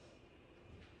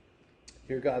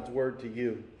Hear God's word to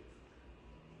you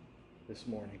this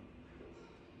morning.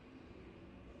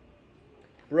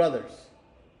 Brothers,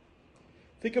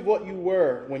 think of what you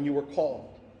were when you were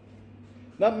called.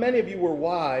 Not many of you were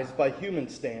wise by human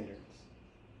standards.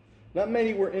 Not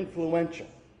many were influential.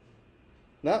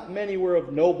 Not many were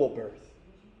of noble birth.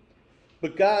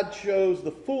 But God chose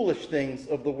the foolish things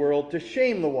of the world to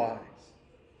shame the wise.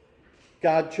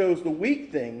 God chose the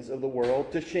weak things of the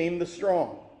world to shame the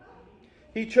strong.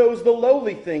 He chose the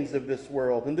lowly things of this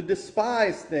world and the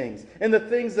despised things and the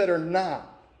things that are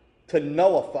not to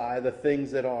nullify the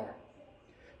things that are,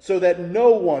 so that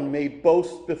no one may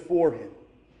boast before him.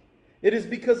 It is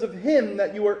because of him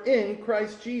that you are in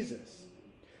Christ Jesus,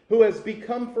 who has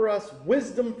become for us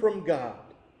wisdom from God,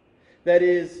 that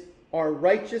is, our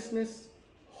righteousness,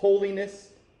 holiness,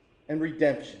 and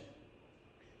redemption.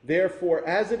 Therefore,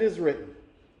 as it is written,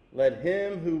 let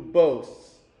him who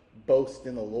boasts boast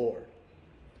in the Lord.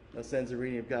 Thus ends the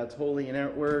reading of God's holy and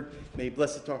inerrant word. May he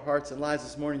bless it to our hearts and lives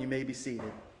this morning. You may be seated.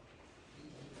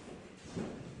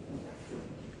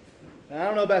 Now, I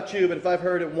don't know about you, but if I've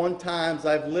heard it one time,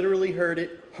 I've literally heard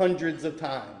it hundreds of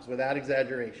times, without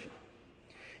exaggeration.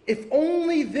 If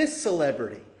only this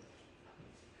celebrity,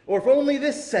 or if only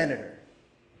this senator,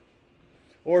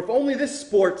 or if only this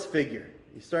sports figure,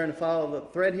 you starting to follow the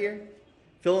thread here?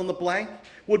 Fill in the blank,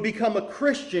 would become a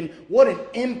Christian, what an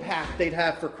impact they'd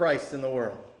have for Christ in the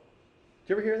world.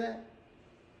 Did you ever hear that?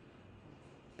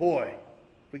 Boy,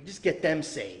 if we could just get them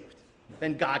saved,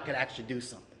 then God could actually do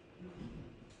something.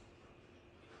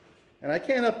 And I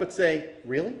can't help but say,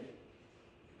 really?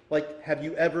 Like, have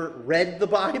you ever read the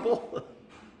Bible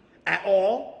at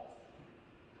all?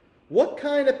 What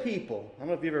kind of people, I don't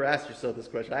know if you've ever asked yourself this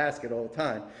question, I ask it all the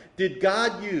time, did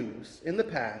God use in the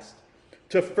past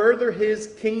to further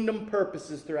his kingdom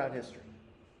purposes throughout history?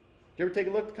 Did you ever take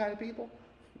a look at the kind of people?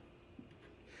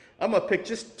 I'm going to pick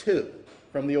just two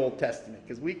from the Old Testament,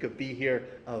 because we could be here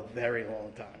a very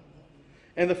long time.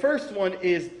 And the first one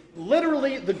is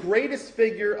literally the greatest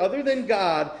figure other than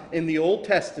God in the Old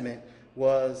Testament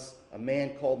was a man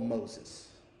called Moses.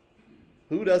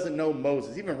 Who doesn't know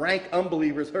Moses? Even rank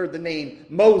unbelievers heard the name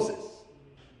Moses.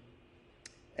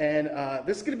 And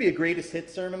this is going to be a greatest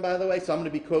hits sermon, by the way, so I'm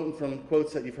going to be quoting from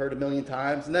quotes that you've heard a million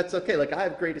times, and that's okay. Like, I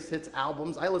have greatest hits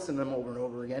albums. I listen to them over and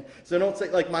over again. So don't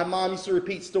say, like, my mom used to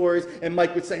repeat stories, and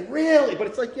Mike would say, really? But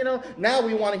it's like, now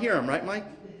we want to hear them, right, Mike?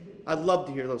 I'd love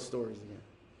to hear those stories again.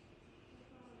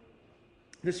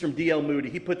 This is from D.L.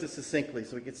 Moody. He put this succinctly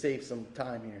so we could save some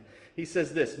time here. He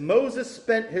says this: Moses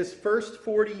spent his first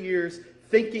 40 years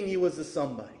thinking he was a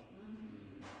somebody.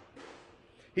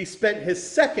 He spent his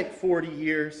second 40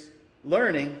 years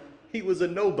learning he was a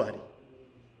nobody.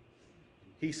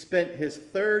 He spent his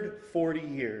third 40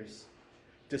 years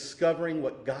discovering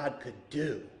what God could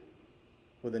do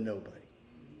with a nobody.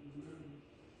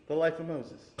 The life of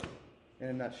Moses, in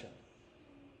a nutshell.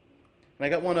 And I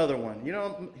got one other one. You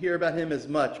don't hear about him as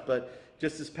much, but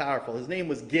just as powerful. His name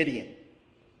was Gideon.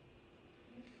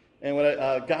 And when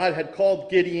God had called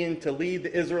Gideon to lead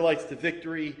the Israelites to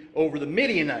victory over the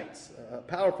Midianites,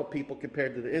 powerful people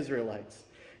compared to the Israelites.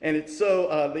 And it's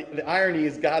so, the irony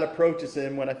is God approaches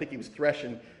him when I think he was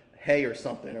threshing hay or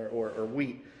something, or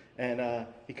wheat. And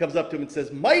he comes up to him and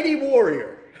says, "Mighty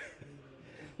warrior."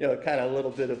 Kind of a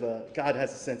little bit of a, God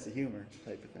has a sense of humor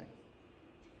type of thing.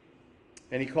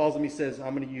 And he calls him, he says,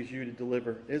 "I'm going to use you to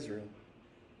deliver Israel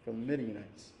from the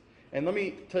Midianites." And let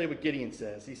me tell you what Gideon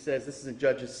says. He says, this is in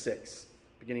Judges 6,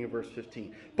 beginning of verse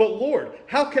 15. "But Lord,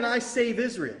 how can I save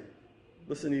Israel?"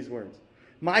 Listen to these words.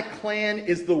 "My clan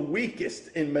is the weakest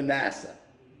in Manasseh,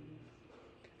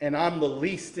 and I'm the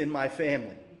least in my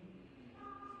family."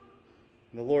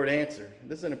 And the Lord answered, and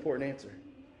this is an important answer,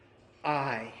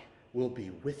 "I will be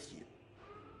with you,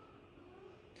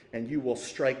 and you will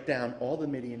strike down all the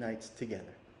Midianites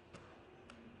together."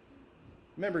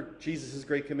 Remember Jesus'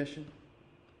 Great Commission?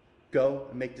 Go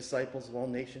and make disciples of all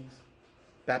nations,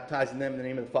 baptizing them in the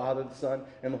name of the Father, the Son,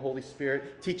 and the Holy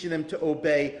Spirit, teaching them to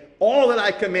obey all that I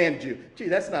command you. Gee,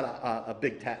 that's not a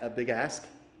big ask.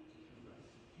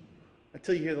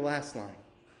 Until you hear the last line.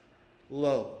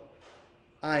 "Lo,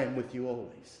 I am with you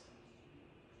always,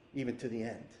 even to the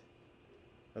end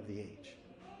of the age."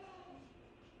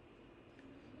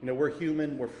 We're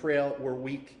human, we're frail, we're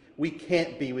weak. We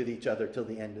can't be with each other till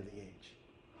the end of the age.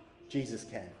 Jesus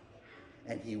can,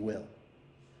 and he will,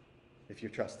 if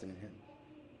you're trusting in him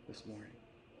this morning.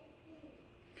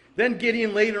 Then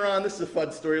Gideon later on, this is a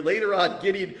fun story, later on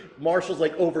Gideon marshals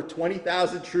like over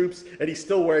 20,000 troops, and he's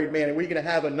still worried, man, are we going to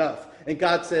have enough? And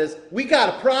God says, "We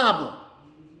got a problem."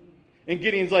 And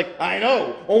Gideon's like, "I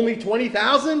know, only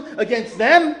 20,000 against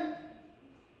them?"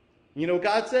 You know what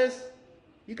God says?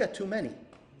 You got too many.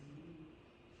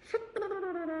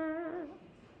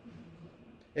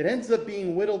 It ends up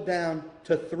being whittled down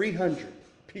to 300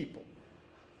 people.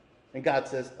 And God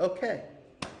says, okay,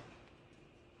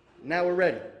 now we're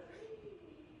ready.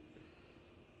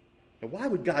 And why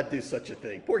would God do such a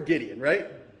thing? Poor Gideon, right?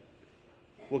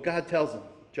 Well, God tells him,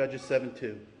 Judges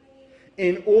 7:2,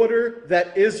 in order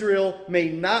that Israel may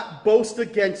not boast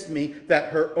against me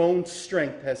that her own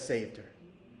strength has saved her.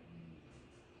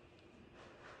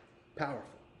 Powerful.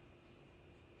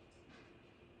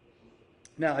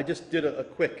 Now, I just did a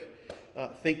quick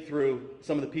think through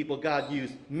some of the people God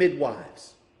used.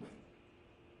 Midwives,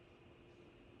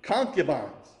 concubines,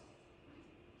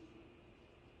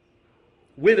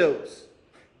 widows,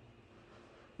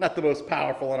 not the most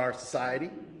powerful in our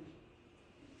society,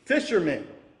 fishermen,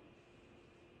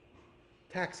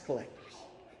 tax collectors,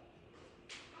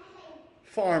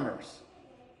 farmers,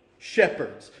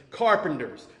 shepherds,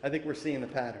 carpenters. I think we're seeing the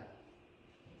pattern.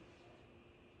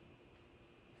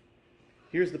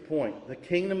 Here's the point. The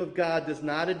kingdom of God does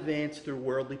not advance through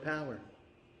worldly power.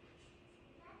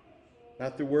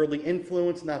 Not through worldly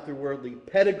influence, not through worldly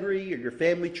pedigree or your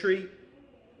family tree,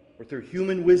 or through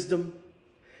human wisdom.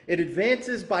 It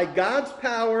advances by God's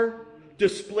power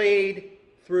displayed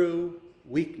through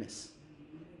weakness.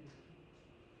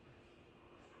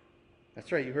 That's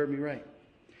right, you heard me right.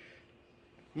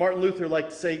 Martin Luther liked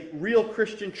to say, real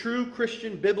Christian, true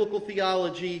Christian biblical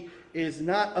theology is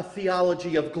not a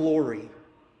theology of glory.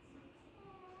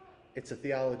 It's a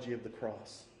theology of the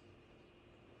cross.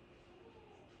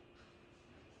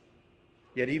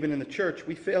 Yet even in the church,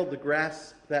 we failed to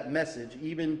grasp that message,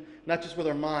 even not just with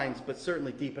our minds, but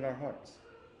certainly deep in our hearts.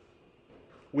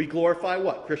 We glorify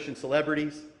what? Christian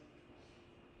celebrities,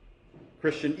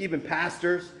 Christian, even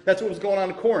pastors. That's what was going on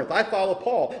in Corinth. I follow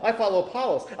Paul. I follow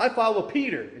Apollos. I follow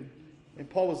Peter. And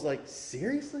Paul was like,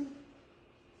 seriously?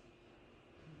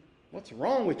 What's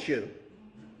wrong with you?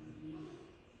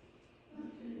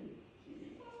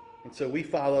 And so we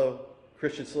follow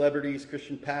Christian celebrities,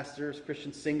 Christian pastors,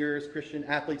 Christian singers, Christian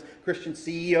athletes, Christian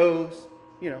CEOs,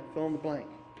 fill in the blank.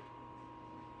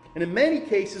 And in many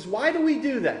cases, why do we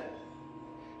do that?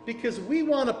 Because we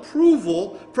want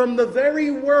approval from the very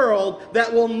world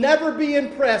that will never be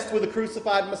impressed with a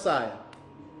crucified Messiah.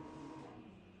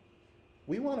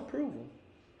 We want approval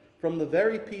from the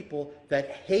very people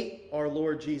that hate our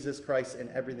Lord Jesus Christ and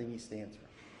everything he stands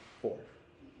for.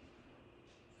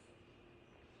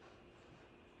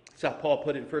 That's how Paul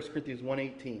put it in 1 Corinthians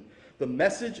 1:18. The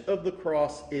message of the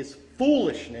cross is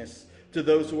foolishness to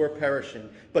those who are perishing.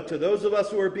 But to those of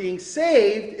us who are being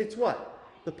saved, it's what?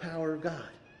 The power of God.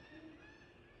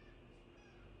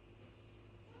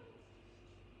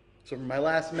 So for my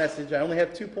last message, I only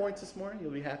have 2 points this morning.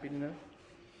 You'll be happy to know.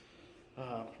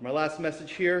 For my last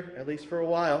message here, at least for a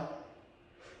while,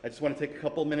 I just want to take a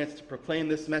couple of minutes to proclaim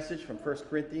this message from 1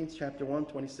 Corinthians chapter 1,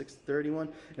 26-31.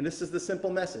 And this is the simple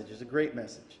message. It's a great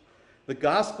message. The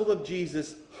gospel of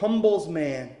Jesus humbles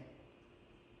man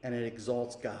and it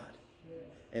exalts God.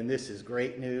 And this is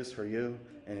great news for you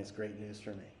and it's great news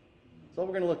for me. That's all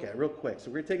we're going to look at real quick.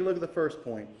 So we're going to take a look at the first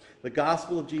point. The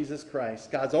gospel of Jesus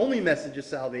Christ, God's only message of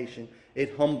salvation,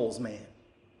 it humbles man.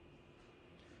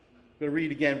 I'm going to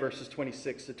read again verses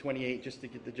 26-28 just to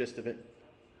get the gist of it.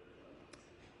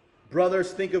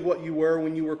 Brothers, think of what you were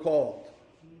when you were called.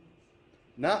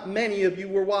 Not many of you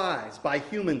were wise by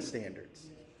human standards.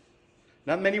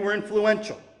 Not many were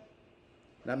influential.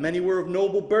 Not many were of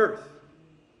noble birth.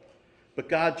 But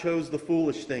God chose the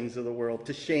foolish things of the world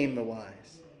to shame the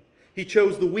wise. He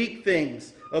chose the weak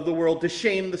things of the world to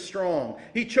shame the strong.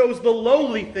 He chose the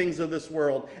lowly things of this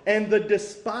world and the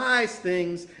despised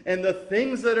things and the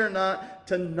things that are not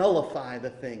to nullify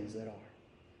the things that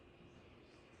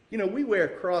are. We wear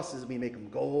crosses. We make them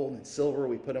gold and silver.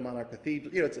 We put them on our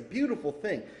cathedral. It's a beautiful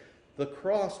thing. The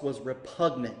cross was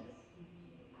repugnant.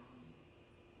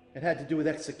 It had to do with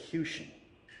execution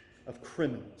of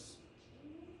criminals.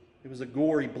 It was a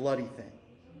gory, bloody thing.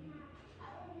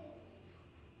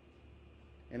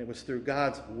 And it was through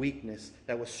God's weakness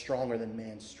that was stronger than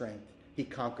man's strength. He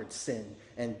conquered sin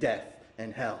and death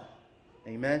and hell.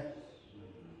 Amen?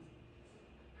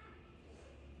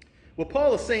 What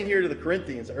Paul is saying here to the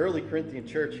Corinthians, the early Corinthian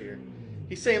church here,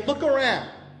 he's saying, look around.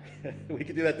 We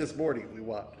could do that this morning if we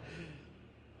want.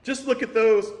 Just look at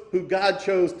those who God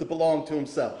chose to belong to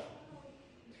himself.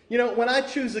 When I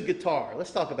choose a guitar, let's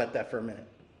talk about that for a minute.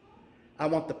 I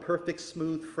want the perfect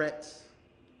smooth frets.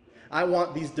 I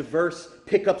want these diverse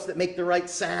pickups that make the right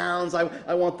sounds.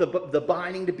 I want the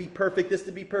binding to be perfect, this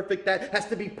to be perfect, that has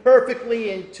to be perfectly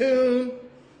in tune.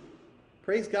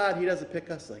 Praise God, he doesn't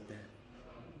pick us like that.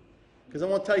 Because I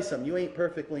want to tell you something, you ain't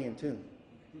perfectly in tune.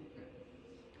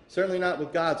 Certainly not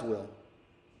with God's will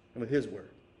and with his word.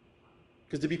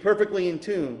 Because to be perfectly in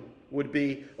tune would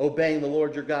be obeying the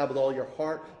Lord your God with all your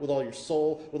heart, with all your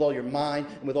soul, with all your mind,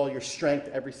 and with all your strength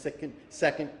every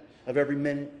second of every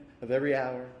minute, of every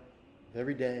hour, of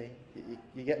every day.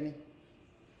 You get me?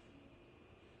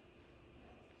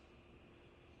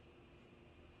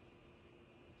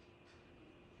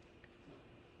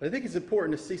 But I think it's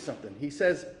important to see something. He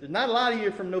says, there's not a lot of you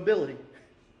from nobility.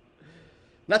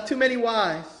 Not too many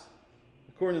wise,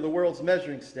 according to the world's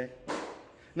measuring stick.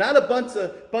 Not a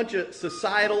bunch of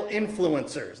societal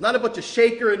influencers. Not a bunch of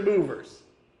shaker and movers.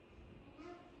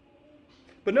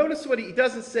 But notice what he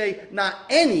doesn't say, not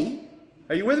any.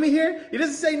 Are you with me here? He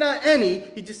doesn't say not any.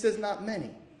 He just says not many.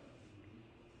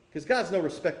 Because God's no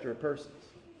respecter of persons.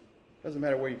 Doesn't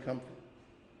matter where you come from.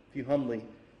 If you humbly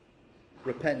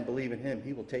repent and believe in him,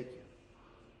 he will take you.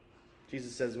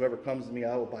 Jesus says, whoever comes to me,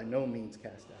 I will by no means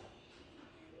cast out.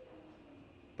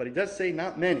 But he does say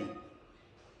not many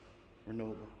are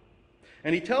noble.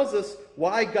 And he tells us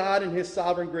why God in his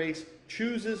sovereign grace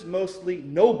chooses mostly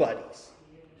nobodies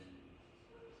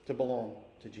to belong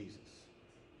to Jesus.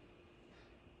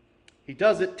 He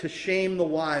does it to shame the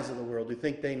wise of the world who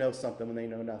think they know something when they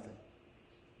know nothing.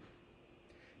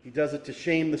 He does it to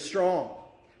shame the strong,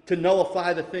 to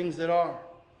nullify the things that are.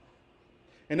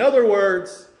 In other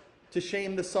words, to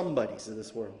shame the somebodies of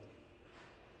this world.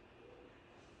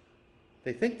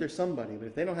 They think they're somebody, but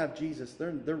if they don't have Jesus, they're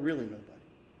really nobody,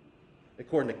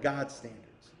 according to God's standards.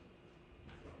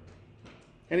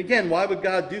 And again, why would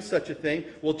God do such a thing?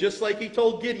 Well, just like he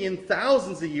told Gideon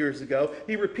thousands of years ago,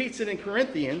 he repeats it in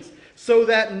Corinthians, so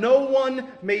that no one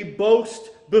may boast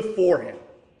before him.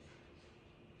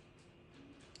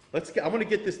 I want to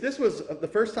get this. This was the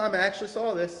first time I actually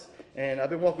saw this, and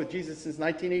I've been walking with Jesus since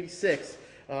 1986.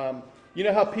 You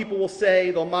know how people will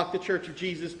say, they'll mock the Church of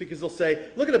Jesus because they'll say,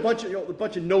 look at a bunch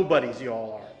of nobodies you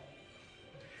all are.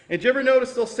 And did you ever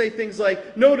notice they'll say things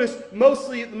like, notice most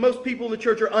people in the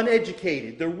church are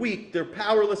uneducated, they're weak, they're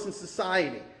powerless in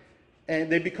society, and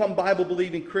they become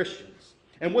Bible-believing Christians.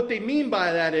 And what they mean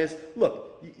by that is,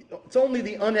 look, it's only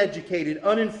the uneducated,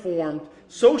 uninformed,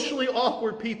 socially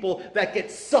awkward people that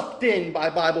get sucked in by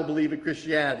Bible-believing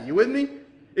Christianity. You with me?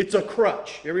 It's a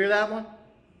crutch. You ever hear that one?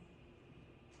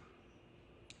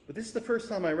 But this is the first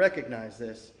time I recognize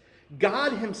this.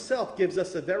 God himself gives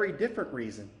us a very different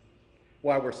reason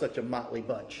why we're such a motley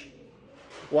bunch.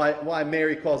 Why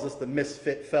Mary calls us the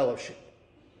misfit fellowship.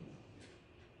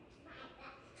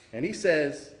 And he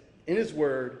says in his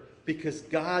word, because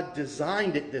God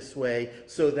designed it this way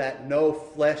so that no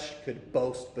flesh could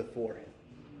boast before him.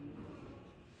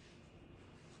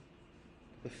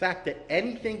 The fact that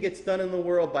anything gets done in the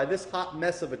world by this hot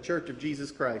mess of a Church of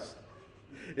Jesus Christ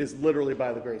is literally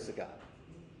by the grace of God.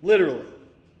 Literally.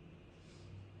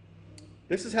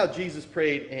 This is how Jesus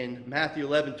prayed in Matthew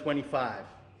 11:25.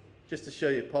 Just to show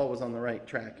you Paul was on the right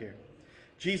track here.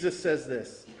 Jesus says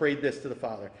this, prayed this to the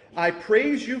Father. I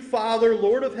praise you, Father,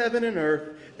 Lord of heaven and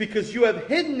earth, because you have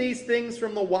hidden these things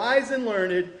from the wise and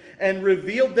learned and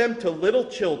revealed them to little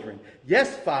children.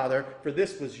 Yes, Father, for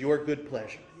this was your good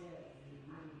pleasure.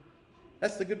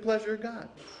 That's the good pleasure of God.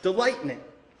 Delight in it,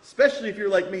 especially if you're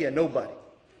like me, a nobody.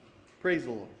 Praise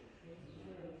the Lord.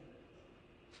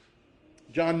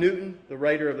 John Newton, the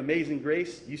writer of Amazing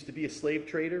Grace, used to be a slave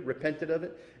trader, repented of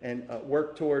it, and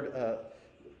worked toward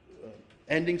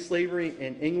ending slavery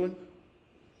in England.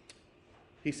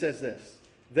 He says this,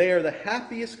 they are the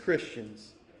happiest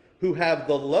Christians who have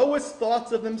the lowest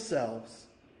thoughts of themselves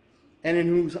and in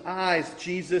whose eyes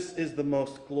Jesus is the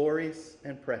most glorious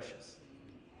and precious.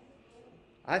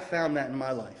 I found that in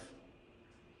my life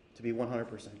to be 100%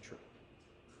 true,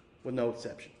 with no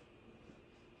exception.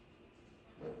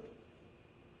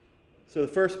 So the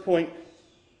first point,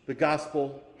 the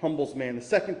gospel humbles man. The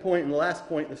second point and the last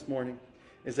point this morning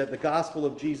is that the gospel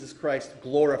of Jesus Christ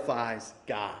glorifies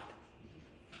God.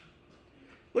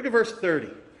 Look at verse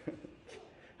 30.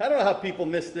 I don't know how people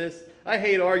miss this. I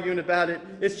hate arguing about it.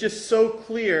 It's just so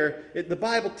clear. The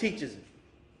Bible teaches it.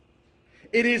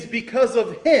 It is because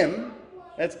of him,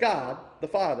 that's God, the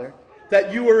Father,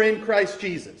 that you are in Christ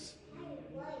Jesus.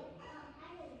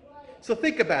 So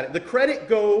think about it. The credit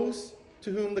goes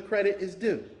to whom the credit is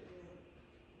due.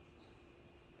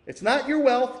 It's not your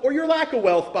wealth or your lack of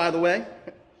wealth, by the way.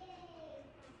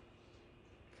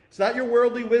 It's not your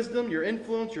worldly wisdom, your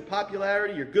influence, your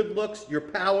popularity, your good looks, your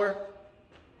power,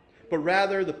 but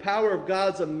rather the power of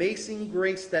God's amazing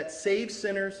grace that saves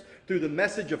sinners through the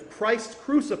message of Christ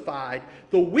crucified,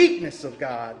 the weakness of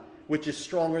God, which is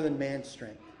stronger than man's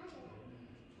strength.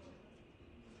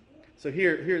 So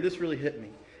here, this really hit me.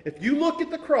 If you look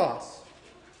at the cross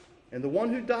and the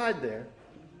one who died there,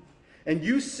 and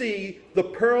you see the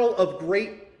pearl of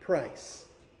great price,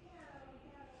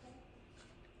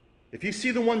 if you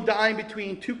see the one dying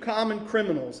between two common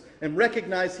criminals and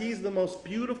recognize he's the most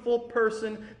beautiful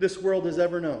person this world has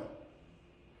ever known,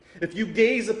 if you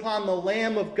gaze upon the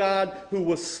Lamb of God who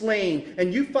was slain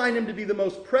and you find him to be the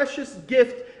most precious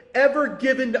gift ever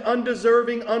given to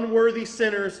undeserving, unworthy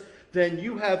sinners, then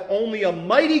you have only a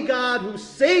mighty God who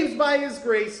saves by his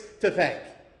grace to thank.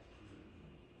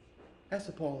 That's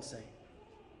what Paul is saying.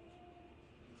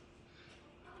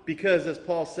 Because, as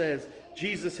Paul says,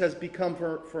 Jesus has become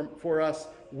for us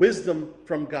wisdom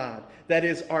from God. That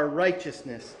is our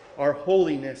righteousness, our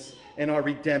holiness, and our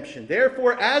redemption.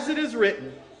 Therefore, as it is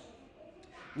written,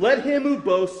 let him who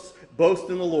boasts, boast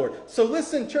in the Lord. So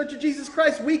listen, Church of Jesus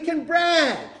Christ, we can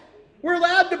brag. We're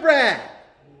allowed to brag.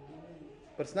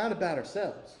 But it's not about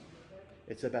ourselves.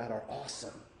 It's about our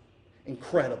awesome,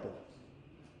 incredible,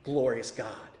 glorious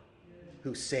God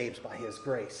who saves by his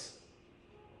grace.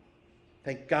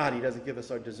 Thank God he doesn't give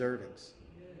us our deservings.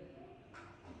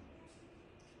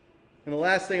 And the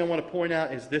last thing I want to point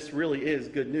out is this really is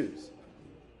good news.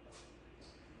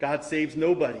 God saves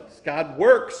nobodies. God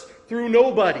works through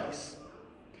nobodies.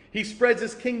 He spreads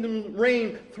his kingdom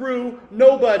reign through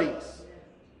nobodies.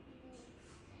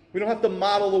 We don't have to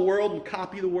model the world and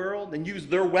copy the world and use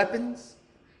their weapons.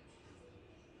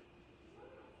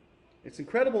 It's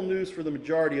incredible news for the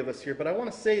majority of us here, but I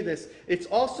want to say this. It's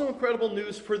also incredible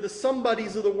news for the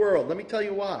somebodies of the world. Let me tell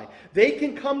you why. They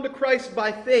can come to Christ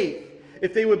by faith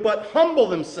if they would but humble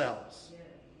themselves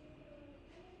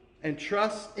and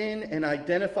trust in and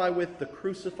identify with the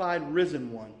crucified,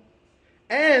 risen one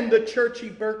and the church he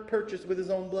purchased with his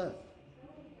own blood.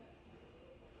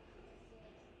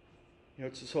 You know,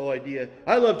 it's this whole idea,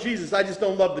 I love Jesus, I just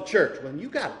don't love the church. Well, you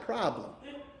got a problem.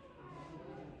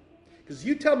 Because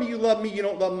you tell me you love me, you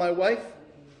don't love my wife,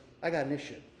 I got an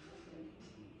issue.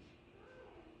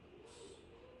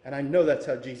 And I know that's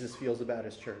how Jesus feels about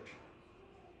his church.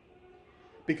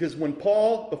 Because when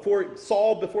Saul,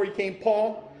 before he came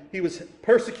Paul, he was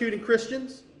persecuting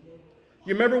Christians.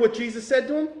 You remember what Jesus said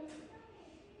to him?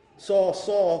 Saul,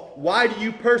 Saul, why do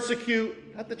you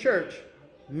persecute, not the church,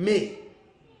 me?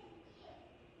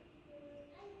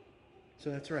 So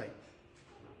that's right.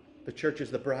 The church is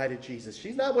the bride of Jesus.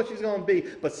 She's not what she's going to be,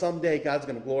 but someday God's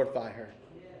going to glorify her.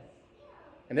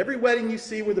 And every wedding you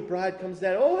see where the bride comes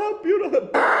down, oh, how beautiful.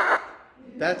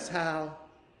 That's how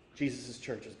Jesus'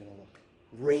 church is going to look.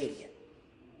 Radiant.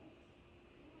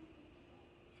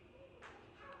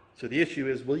 So the issue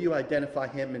is, will you identify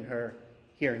him and her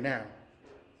here and now?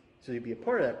 So you'll be a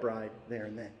part of that bride there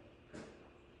and then.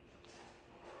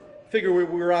 Figure we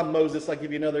were on Moses. I'll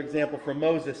give you another example from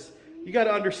Moses. You got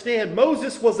to understand,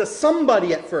 Moses was a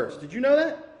somebody at first. Did you know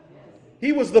that?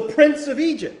 He was the prince of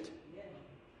Egypt.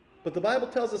 But the Bible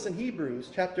tells us in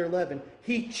Hebrews chapter 11,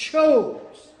 he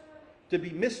chose to be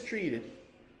mistreated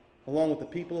along with the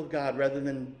people of God rather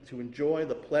than to enjoy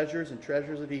the pleasures and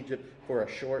treasures of Egypt for a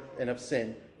short, and of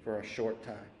sin for a short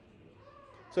time.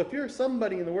 So if you're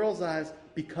somebody in the world's eyes,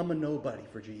 become a nobody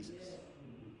for Jesus.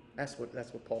 That's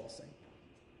what Paul's saying.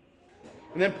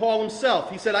 And then Paul himself,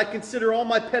 he said, I consider all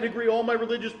my pedigree, all my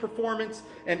religious performance,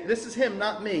 and this is him,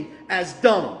 not me, as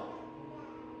dung,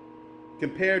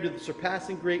 compared to the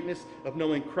surpassing greatness of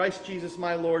knowing Christ Jesus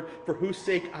my Lord, for whose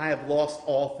sake I have lost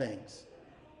all things.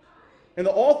 And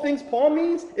the all things Paul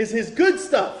means is his good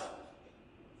stuff.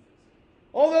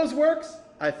 All those works,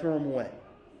 I throw them away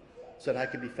so that I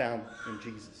could be found in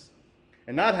Jesus.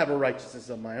 And not have a righteousness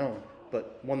of my own,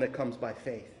 but one that comes by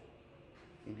faith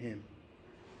in him.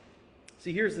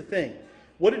 See, here's the thing.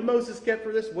 What did Moses get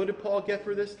for this? What did Paul get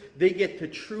for this? They get to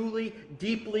truly,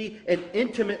 deeply, and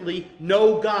intimately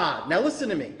know God. Now listen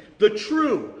to me. The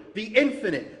true, the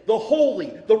infinite, the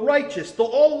holy, the righteous, the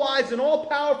all-wise and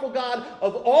all-powerful God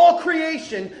of all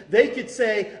creation, they could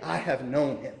say, I have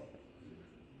known him.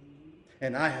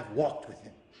 And I have walked with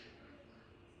him.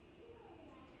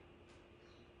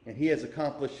 And he has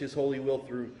accomplished his holy will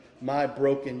through my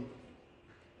broken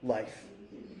life.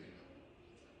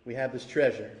 We have this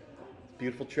treasure,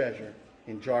 beautiful treasure,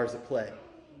 in jars of clay.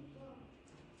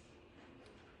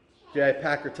 J.I.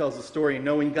 Packer tells the story in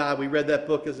Knowing God. We read that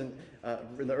book in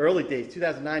the early days,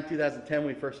 2009, 2010, when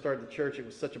we first started the church. It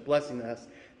was such a blessing to us.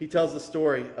 He tells the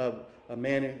story of a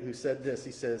man who said this.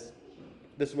 He says,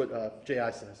 this is what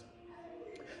J.I. says.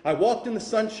 I walked in the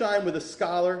sunshine with a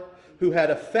scholar who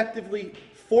had effectively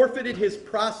forfeited his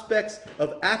prospects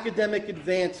of academic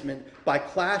advancement by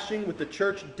clashing with the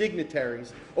church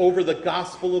dignitaries over the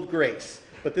gospel of grace.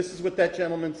 But this is what that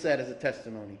gentleman said as a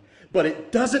testimony. But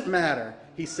it doesn't matter,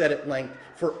 he said at length,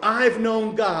 for I've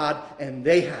known God and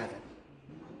they haven't.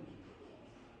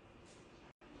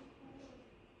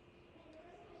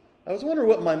 I was wondering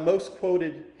what my most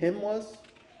quoted hymn was,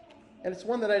 and it's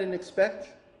one that I didn't expect.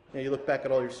 You look back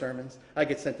at all your sermons. I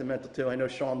get sentimental too. I know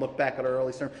Sean looked back at our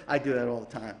early sermon. I do that all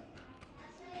the time.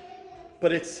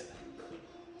 But it's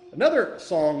another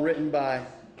song written by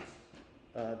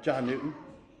John Newton.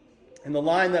 And the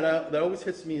line that always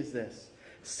hits me is this: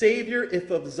 Savior, if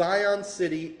of Zion's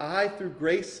city I through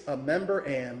grace a member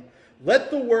am, let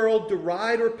the world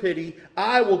deride or pity,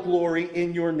 I will glory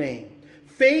in your name.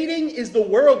 Fading is the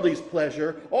worldly's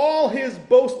pleasure, all his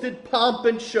boasted pomp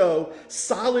and show,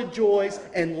 solid joys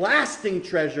and lasting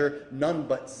treasure, none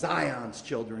but Zion's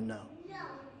children know.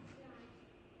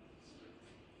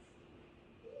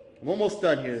 I'm almost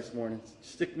done here this morning.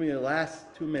 Stick with me in the last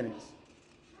 2 minutes.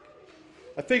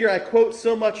 I figure I quote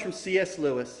so much from C.S.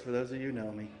 Lewis, for those of you who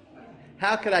know me.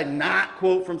 How could I not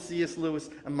quote from C.S.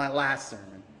 Lewis in my last sermon?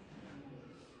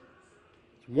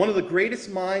 One of the greatest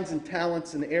minds and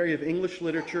talents in the area of English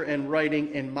literature and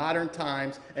writing in modern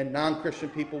times, and non-Christian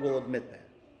people will admit that.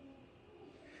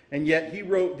 And yet he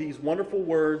wrote these wonderful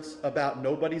words about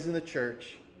nobodies in the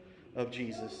church of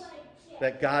Jesus,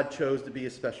 that God chose to be a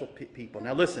special people.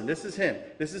 Now listen, this is him.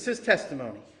 This is his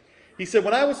testimony. He said,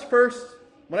 when I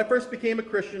first became a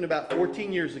Christian about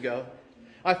 14 years ago,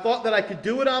 I thought that I could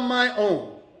do it on my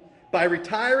own by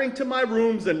retiring to my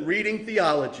rooms and reading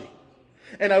theology.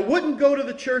 And I wouldn't go to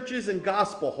the churches and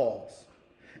gospel halls.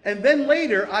 And then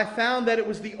later, I found that it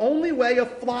was the only way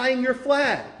of flying your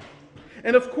flag.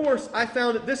 And of course, I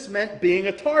found that this meant being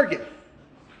a target.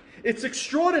 It's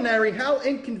extraordinary how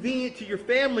inconvenient to your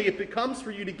family it becomes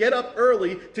for you to get up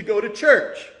early to go to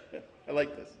church. I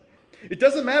like this. It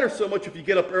doesn't matter so much if you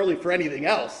get up early for anything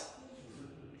else.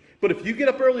 But if you get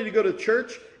up early to go to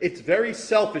church, it's very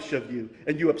selfish of you,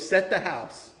 and you upset the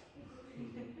house.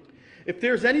 If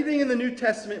there's anything in the New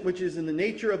Testament which is in the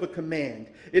nature of a command,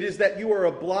 it is that you are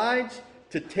obliged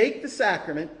to take the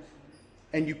sacrament,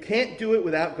 and you can't do it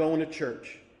without going to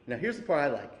church. Now here's the part I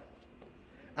like.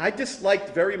 I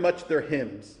disliked very much their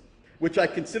hymns, which I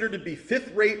consider to be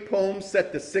fifth-rate poems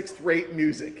set to sixth-rate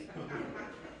music.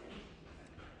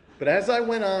 But as I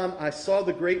went on, I saw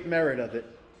the great merit of it.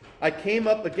 I came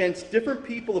up against different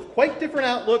people of quite different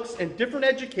outlooks and different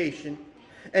education,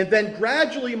 and then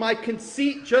gradually my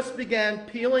conceit just began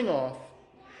peeling off.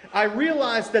 I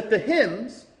realized that the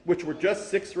hymns, which were just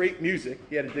sixth-rate music,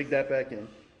 he had to dig that back in,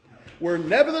 were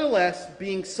nevertheless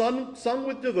being sung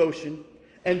with devotion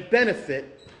and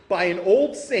benefit by an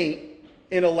old saint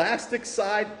in elastic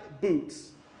side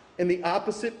boots in the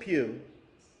opposite pew.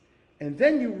 And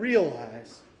then you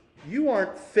realize you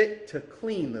aren't fit to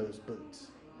clean those boots.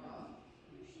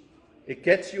 It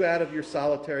gets you out of your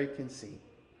solitary conceit.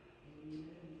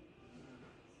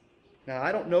 Now,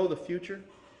 I don't know the future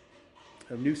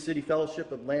of New City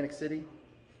Fellowship of Atlantic City.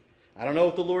 I don't know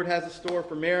what the Lord has in store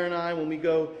for Mary and I when we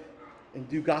go and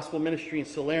do gospel ministry in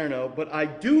Salerno, but I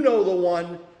do know the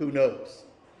one who knows.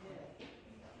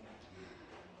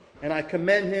 And I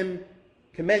commend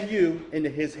you into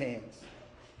his hands.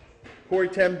 Corrie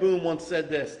ten Boom once said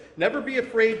this: never be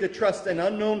afraid to trust an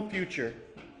unknown future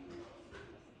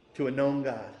to a known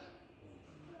God.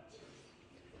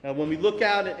 Now, when we look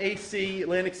out at AC,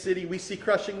 Atlantic City, we see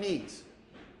crushing needs.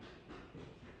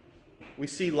 We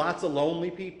see lots of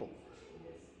lonely people.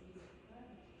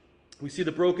 We see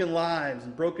the broken lives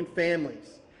and broken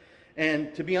families.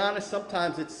 And to be honest,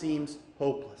 sometimes it seems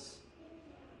hopeless.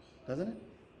 Doesn't it?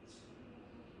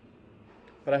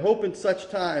 But I hope in such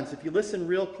times, if you listen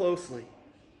real closely,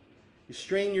 you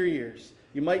strain your ears,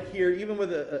 you might hear, even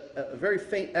with a very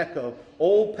faint echo,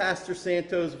 old Pastor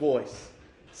Santo's voice,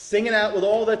 singing out with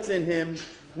all that's in him.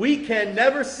 We can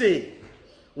never see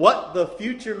what the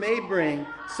future may bring.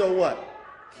 So what?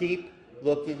 Keep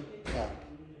looking up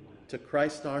to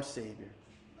Christ our Savior,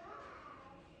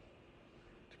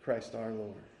 to Christ our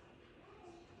Lord.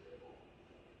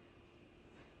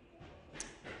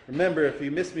 Remember, if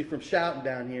you miss me from shouting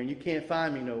down here and you can't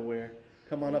find me nowhere,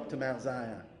 come on up to Mount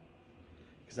Zion,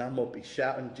 because I'm going to be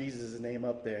shouting Jesus' name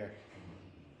up there.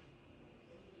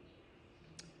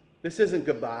 This isn't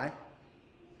goodbye.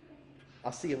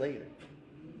 I'll see you later,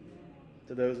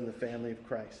 to those in the family of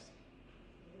Christ.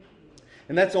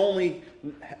 And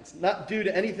it's not due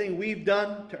to anything we've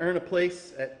done to earn a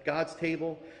place at God's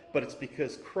table, but it's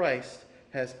because Christ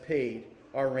has paid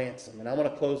our ransom. And I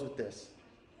want to close with this.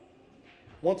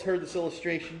 Once heard this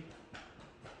illustration.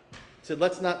 Said,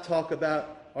 let's not talk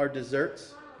about our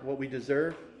deserts, what we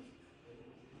deserve,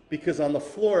 because on the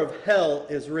floor of hell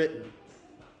is written,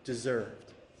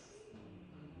 deserved.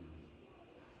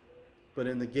 But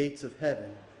in the gates of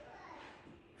heaven,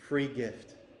 free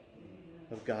gift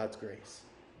of God's grace.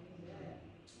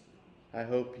 I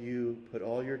hope you put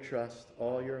all your trust,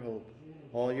 all your hope,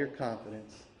 all your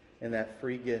confidence in that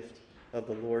free gift of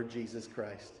the Lord Jesus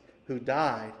Christ, who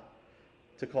died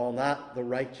to call not the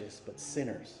righteous, but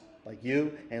sinners like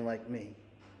you and like me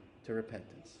to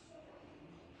repentance.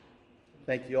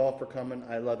 Thank you all for coming.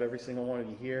 I love every single one of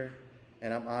you here,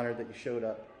 and I'm honored that you showed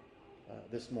up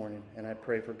this morning, and I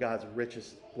pray for God's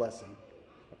richest blessing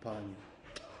upon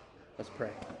you. Let's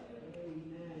pray.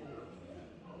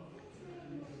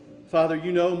 Father,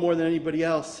 you know more than anybody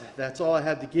else. That's all I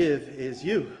have to give is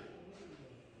you.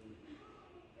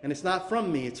 And it's not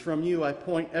from me, it's from you. I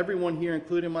point everyone here,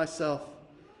 including myself,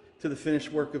 to the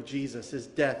finished work of Jesus, his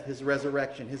death, his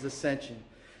resurrection, his ascension.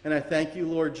 And I thank you,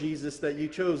 Lord Jesus, that you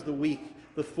chose the weak,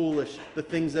 the foolish, the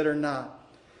things that are not.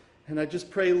 And I just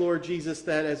pray, Lord Jesus,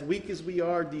 that as weak as we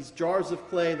are, these jars of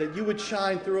clay, that you would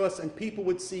shine through us and people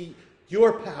would see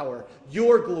your power,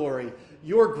 your glory,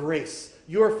 your grace,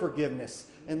 your forgiveness.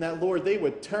 And that, Lord, they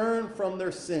would turn from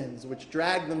their sins, which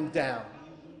drag them down.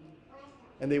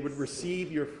 And they would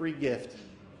receive your free gift,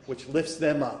 which lifts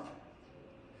them up.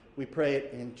 We pray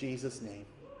it in Jesus' name.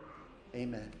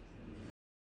 Amen.